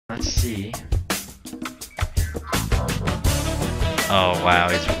Let's see. Oh wow,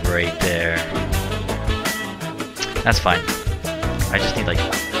 it's right there. That's fine. I just need like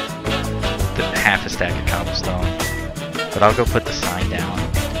half a stack of cobblestone. But I'll go put the sign down.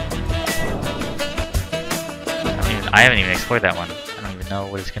 I haven't even explored that one. I don't even know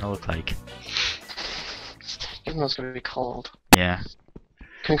what it's gonna look like. Even though it's gonna be cold. Yeah.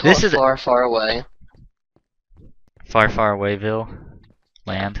 Can we call it far, far away? Far, far awayville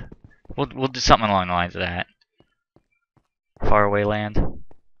land. We'll do something along the lines of that. Far away land.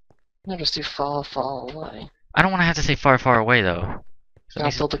 No, just do far, far away. I don't want to have to say far, far away though.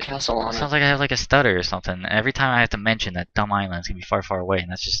 I'll build a castle on it. Sounds like I have like a stutter or something. Every time I have to mention that dumb island's gonna be far, far away, and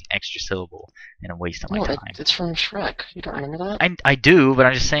that's just an extra syllable and a waste of my time. It's from Shrek. You don't remember that? I do, but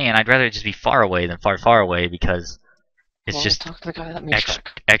I'm just saying I'd rather it just be far away than far, far away because it's just talk to the guy that made Shrek.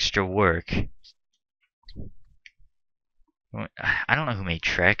 Extra work. I don't know who made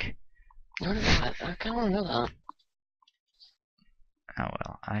Shrek. No, I kind of want to know that. Oh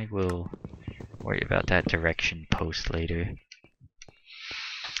well, I will worry about that direction post later.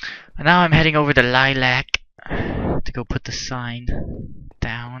 And now I'm heading over to Lilac to go put the sign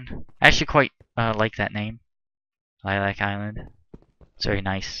down. I actually quite like that name. Lilac Island. It's very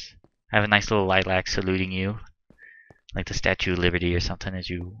nice. I have a nice little lilac saluting you. Like the Statue of Liberty or something as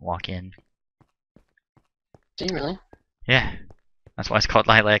you walk in. Do you really? Yeah. That's why it's called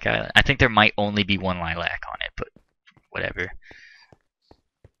Lilac Island. I think there might only be one lilac on it, but whatever.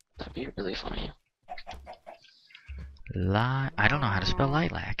 That'd be really funny. I don't know how to spell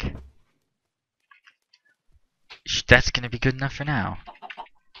lilac. That's gonna be good enough for now.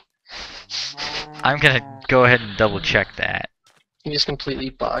 I'm gonna go ahead and double check that. You just completely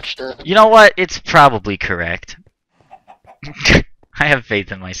botched it. You know what? It's probably correct. I have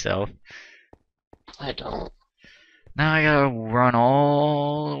faith in myself. I don't. Now I gotta run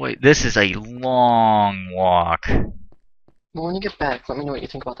all the way. This is a long walk. Well, when you get back, let me know what you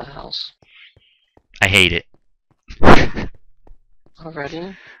think about the house. I hate it.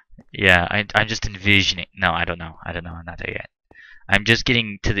 Already? Yeah, I'm just envisioning. No, I don't know. I'm not there yet. I'm just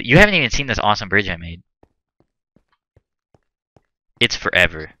getting to the. You haven't even seen this awesome bridge I made. It's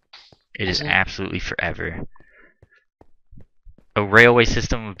forever. It is absolutely forever. A railway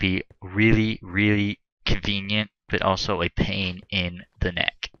system would be really, really convenient, but also a pain in the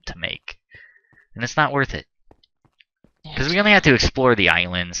neck to make. And it's not worth it. Because we only have to explore the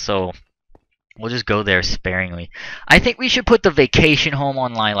island, so we'll just go there sparingly. I think we should put the vacation home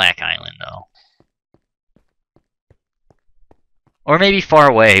on Lilac Island, though. Or maybe far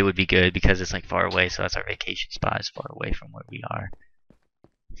away would be good, because it's like far away, so that's our vacation spot, is far away from where we are.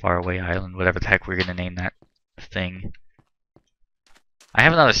 Far away island, whatever the heck we're gonna name that thing. I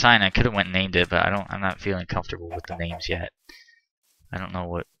have another sign. I could have went and named it, but I'm not feeling comfortable with the names yet. I don't know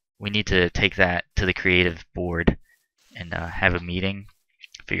what we need to take that to the creative board and have a meeting,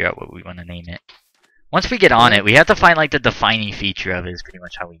 figure out what we want to name it. Once we get on it, we have to find like the defining feature of it is pretty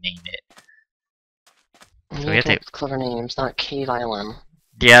much how we name it. So we have to clever names, not Cave Island.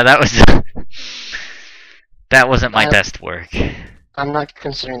 Yeah, that was that wasn't my best work. I'm not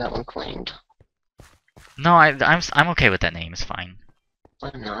considering that one claimed. No, I'm okay with that name. It's fine.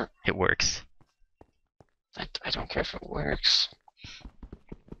 I'm not. It works. I don't care if it works.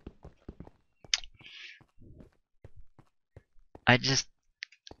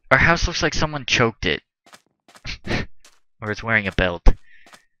 Our house looks like someone choked it. Or it's wearing a belt.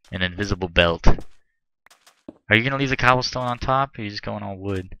 An invisible belt. Are you gonna leave the cobblestone on top, or are you just going all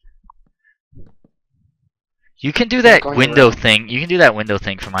wood? You can do that window thing. You can do that window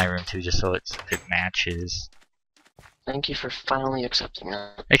thing for my room too, just so it matches. Thank you for finally accepting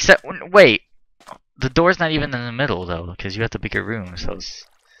that. Except, wait. The door's not even in the middle, though, because you have the bigger room, so it's...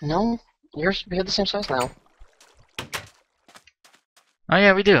 No, we have the same size now. Oh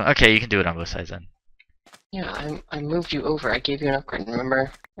yeah, we do. Okay, you can do it on both sides then. Yeah, I moved you over. I gave you an upgrade,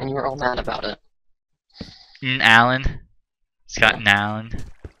 remember? And you were all mad about it. Alan. Scott and Alan.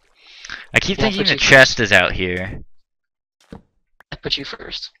 I keep thinking the chest is out here. I put you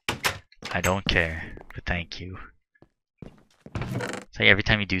first. I don't care, but thank you. It's like every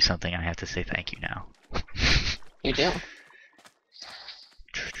time you do something, I have to say thank you now. You do.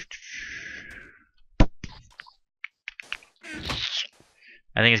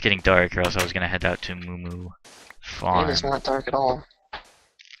 I think it's getting dark, or else I was gonna head out to Moo Moo Farm. It is not dark at all.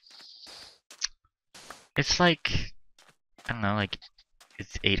 It's like, I don't know, like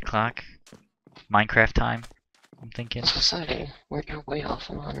it's 8 o'clock Minecraft time. I'm thinking. I was gonna say, you're way off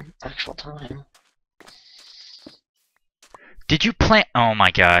on actual time. Did you plant? Oh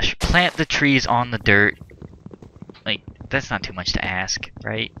my gosh! Plant the trees on the dirt. Like, That's not too much to ask,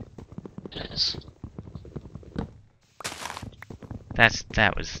 right? It is.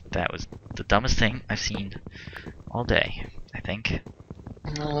 That was the dumbest thing I've seen all day, I think.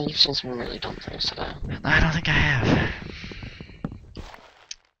 No, you've seen some really dumb things today. I don't think I have.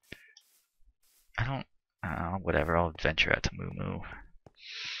 I don't. Whatever. I'll venture out to Moo Moo.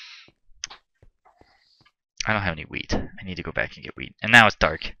 I don't have any wheat. I need to go back and get wheat. And now it's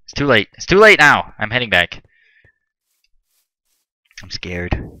dark. It's too late. It's too late now. I'm heading back. I'm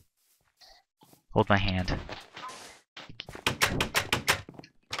scared. Hold my hand.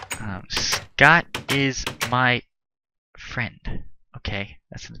 Scott is my friend. Okay,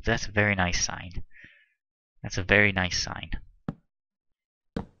 that's a very nice sign. That's a very nice sign.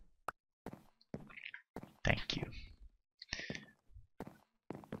 Thank you.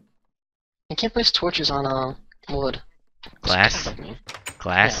 You can't place torches on wood. Glass? Like me.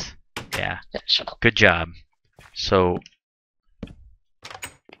 Glass? Yeah. Yeah, shut up. Good job. So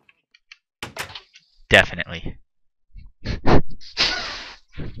definitely.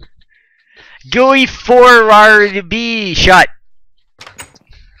 Going forward, be shut.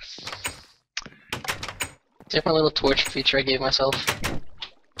 See my little torch feature I gave myself?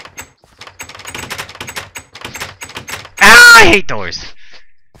 Ah, I hate doors.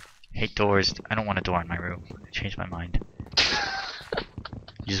 Hate doors. I don't want a door in my room. I changed my mind.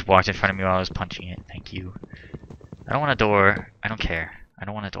 You just walked in front of me while I was punching it. Thank you. I don't want a door. I don't care. I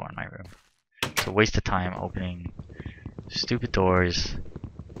don't want a door in my room. It's a waste of time opening stupid doors.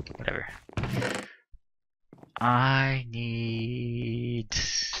 Whatever. I need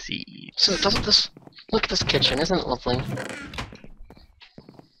seeds. So doesn't this... Look at this kitchen, isn't it lovely?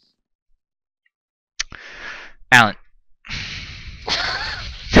 Alan.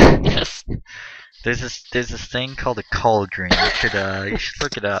 Yes. There's this thing called a cauldron. You should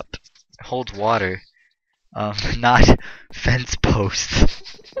look it up. It holds water. Not fence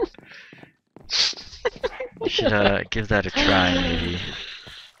posts. You should give that a try, maybe.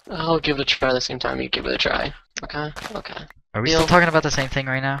 I'll give it a try at the same time you give it a try. Okay? Okay. Are we still talking about the same thing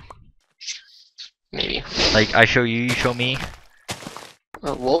right now? Maybe. Like, I show you, you show me?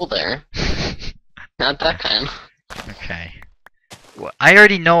 A wool there. Not that kind. Okay. Well, I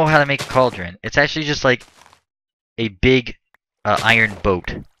already know how to make a cauldron. It's actually just like a big iron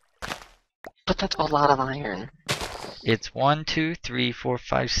boat. But that's a lot of iron. It's 1, 2, 3, 4,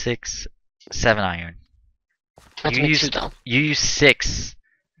 5, 6, 7 iron. That's You me used- too, though. You use 6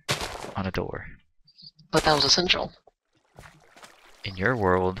 on a door. But that was essential. In your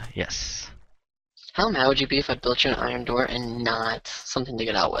world, yes. How mad would you be if I built you an iron door and not something to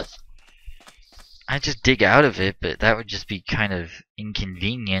get out with? I'd just dig out of it, but that would just be kind of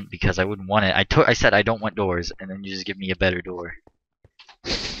inconvenient because I wouldn't want it. I said I don't want doors, and then you just give me a better door.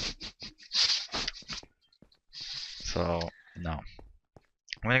 So, no. I'm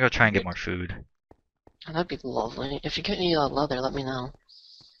gonna go try and get more food. Oh, that'd be lovely. If you get any leather, let me know.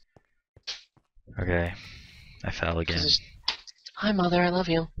 Okay. I fell again. 'Cause it's- Hi, Mother, I love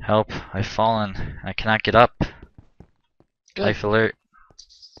you. Help. I've fallen. I cannot get up. Good. Life alert.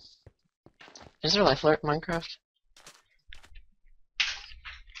 Is there life alert in Minecraft?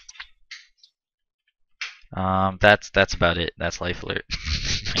 That's about it. That's life alert.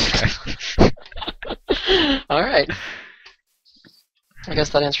 Alright. I guess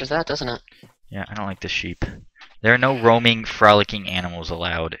that answers that, doesn't it? Yeah, I don't like the sheep. There are no roaming, frolicking animals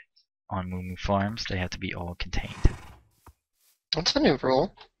allowed on Moo Moo farms. They have to be all contained. That's the new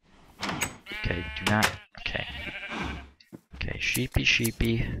rule. Okay, do not. Okay. Okay, sheepy,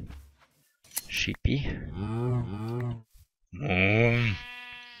 sheepy. Sheepy.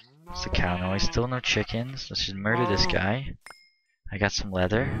 It's the cow noise. Still no chickens. Let's just murder this guy. I got some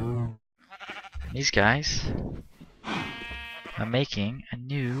leather. These guys are making a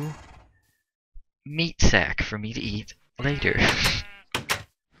new meat sack for me to eat later.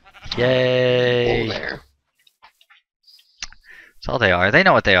 Yay! Oh, there. That's all they are. They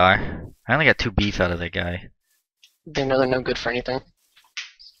know what they are. I only got 2 beef out of that guy. They know they're no good for anything.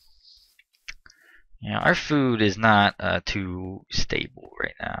 Yeah, our food is not too stable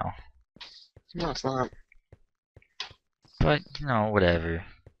right now. No, it's not. But, you know, whatever.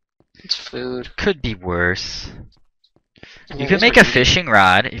 It's food. Could be worse. I mean, You at could least make we're a eating. fishing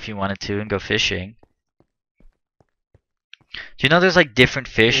rod if you wanted to and go fishing. Do you know there's like different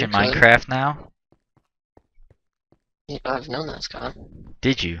fish You in could. Minecraft now? Yeah, I've known that, Scott.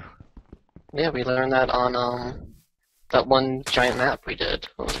 Did you? Yeah, we learned that on, that one giant map we did.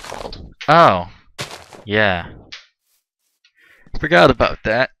 What was it called? Oh. Yeah. Forgot about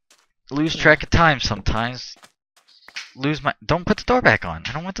that. Lose track of time sometimes. Don't put the door back on.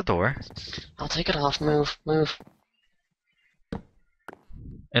 I don't want the door. I'll take it off. Move. Move.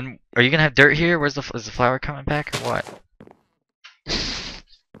 And are you gonna have dirt here? Is the flour coming back or what?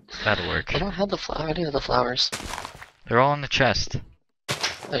 That'll work. I don't have the flower. I do have the flowers. They're all in the chest.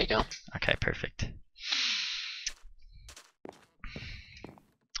 There you go. Okay, perfect.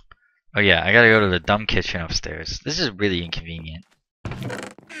 Oh yeah, I gotta go to the dumb kitchen upstairs. This is really inconvenient,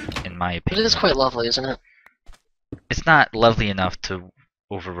 in my But opinion. it is quite lovely, isn't it? It's not lovely enough to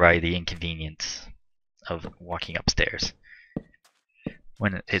override the inconvenience of walking upstairs.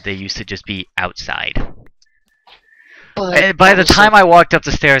 When they used to just be outside. But And by the honestly- time I walked up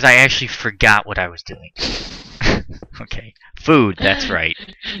the stairs, I actually forgot what I was doing. Okay. Food, that's right.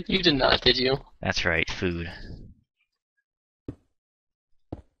 You did not, did you? That's right, food.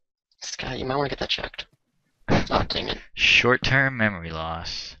 Scott, you might want to get that checked. Oh, dang it. Short-term memory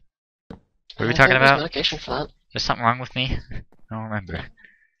loss. What are we I talking think there's about? medication for that. Is something wrong with me? I don't remember.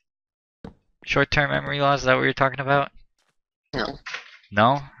 Short-term memory loss, is that what you're talking about? No,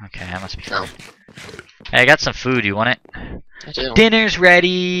 No? Okay, that must be no, fun. Hey, I got some food, you want it? I do. Dinner's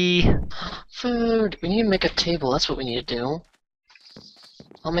ready! Food! We need to make a table, that's what we need to do.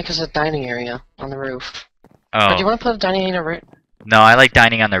 I'll make us a dining area on the roof. Or do you Oh, want to put a dining area right? no, I like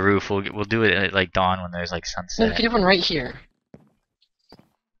dining on the roof. We'll do it at like dawn when there's like No, sunset. we could do one right here.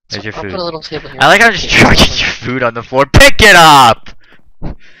 There's your I'll food. put a little table here. I like how I'm just chucking your food on the floor. Pick it up!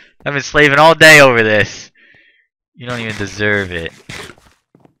 I've been slaving all day over this. You don't even deserve it.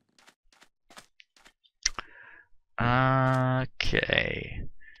 Okay.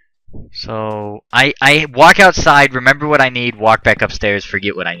 So, I walk outside, remember what I need, walk back upstairs,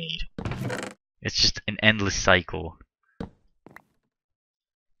 forget what I need. It's just an endless cycle.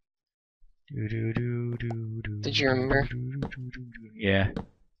 Did you remember? Yeah.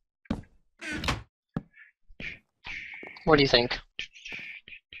 What do you think?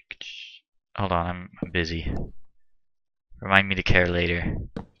 Hold on, I'm busy. Remind me to care later.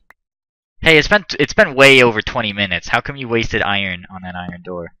 Hey, it's been way over 20 minutes. How come you wasted iron on that iron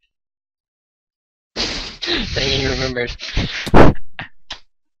door? Dang, you remembered. I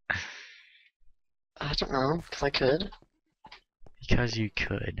don't know, because I could. Because you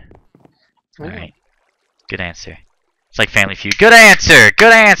could. Yeah. Alright. Good answer. It's like Family Feud. Good answer!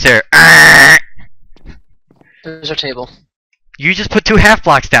 Good answer! There's our table. You just put 2 half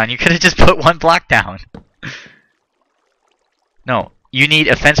blocks down. You could have just put 1 block down. No. You need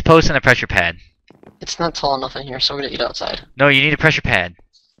a fence post and a pressure pad. It's not tall enough in here, so we're gonna eat outside. No, you need a pressure pad.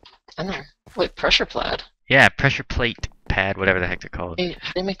 I know. Wait, pressure plaid? Yeah, pressure plate pad, whatever the heck they're called. Hey,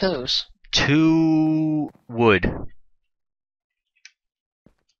 how do you make those? 2 wood.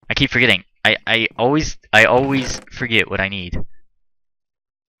 I keep forgetting. I always forget what I need.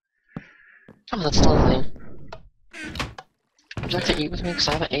 Oh, that's lovely. Would you like to eat with me? Because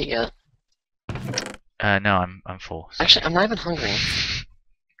I haven't ate yet. No, I'm full. So. Actually, I'm not even hungry.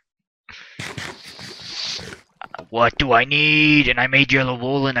 What do I need? And I made yellow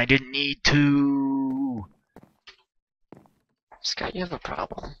wool and I didn't need to. Scott, you have a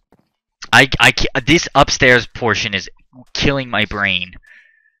problem. This upstairs portion is killing my brain.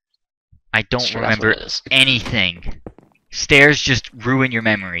 I don't Sure, that's what remember it is. anything. Stairs just ruin your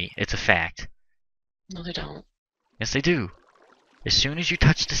memory. It's a fact. No, they don't. Yes, they do. As soon as you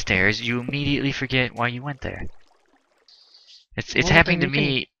touch the stairs, you immediately forget why you went there. It's Well, happening to then you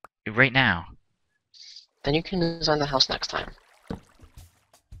me right now. Then you can design the house next time.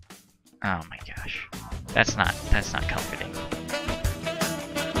 Oh my gosh. That's not comforting.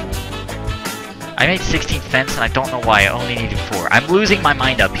 I made 16 fence and I don't know why, I only needed 4. I'm losing my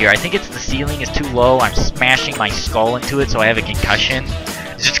mind up here. I think it's the ceiling is too low. I'm smashing my skull into it so I have a concussion.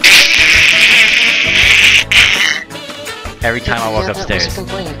 Every time I walk that upstairs. was a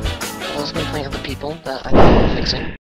complaint. That was a complaint of the people that I thought were fixing.